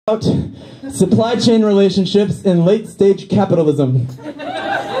supply chain relationships in late-stage capitalism.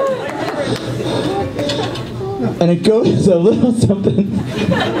 And it goes a little something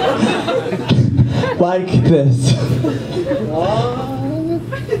like this.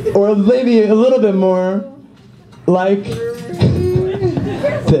 Or maybe a little bit more like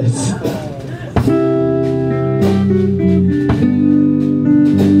this.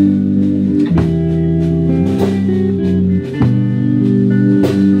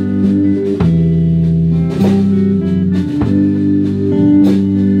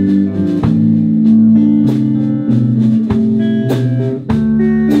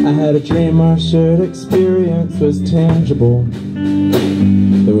 A dream our shared experience was tangible.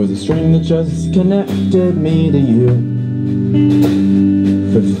 There was a string that just connected me to you.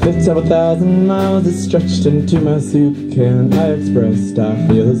 For several thousand miles it stretched into my soup can. I expressed I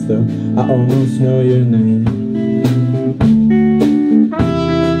feel as though I almost know your name.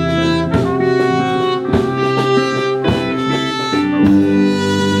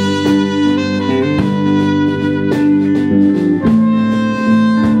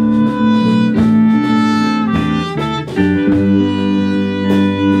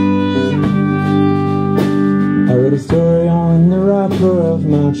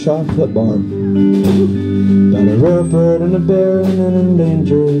 Chocolate bar about a rare bird and a bear in an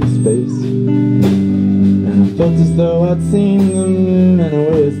endangered space, and I felt as though I'd seen them in a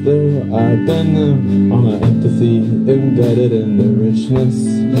way as though I'd been them. All my empathy embedded in the richness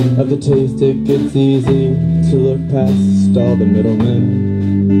of the taste. It gets easy to look past all the middlemen,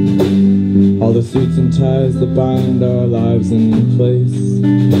 all the suits and ties that bind our lives in place.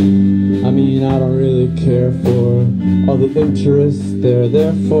 I mean, I don't really care for all the interests they're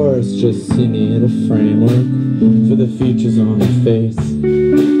there for. It's just you need a framework for the features on your face.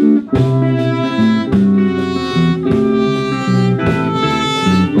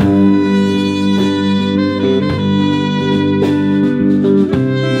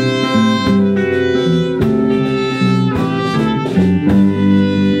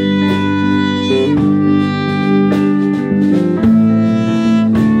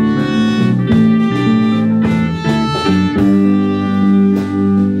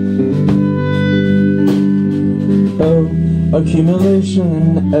 Accumulation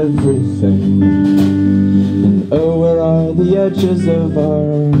in everything, and oh, where are the edges of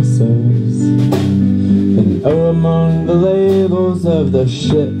ourselves? And oh, among the labels of the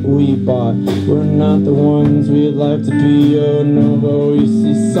shit we bought, we're not the ones we'd like to be. Oh no, but we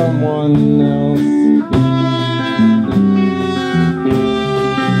see someone else.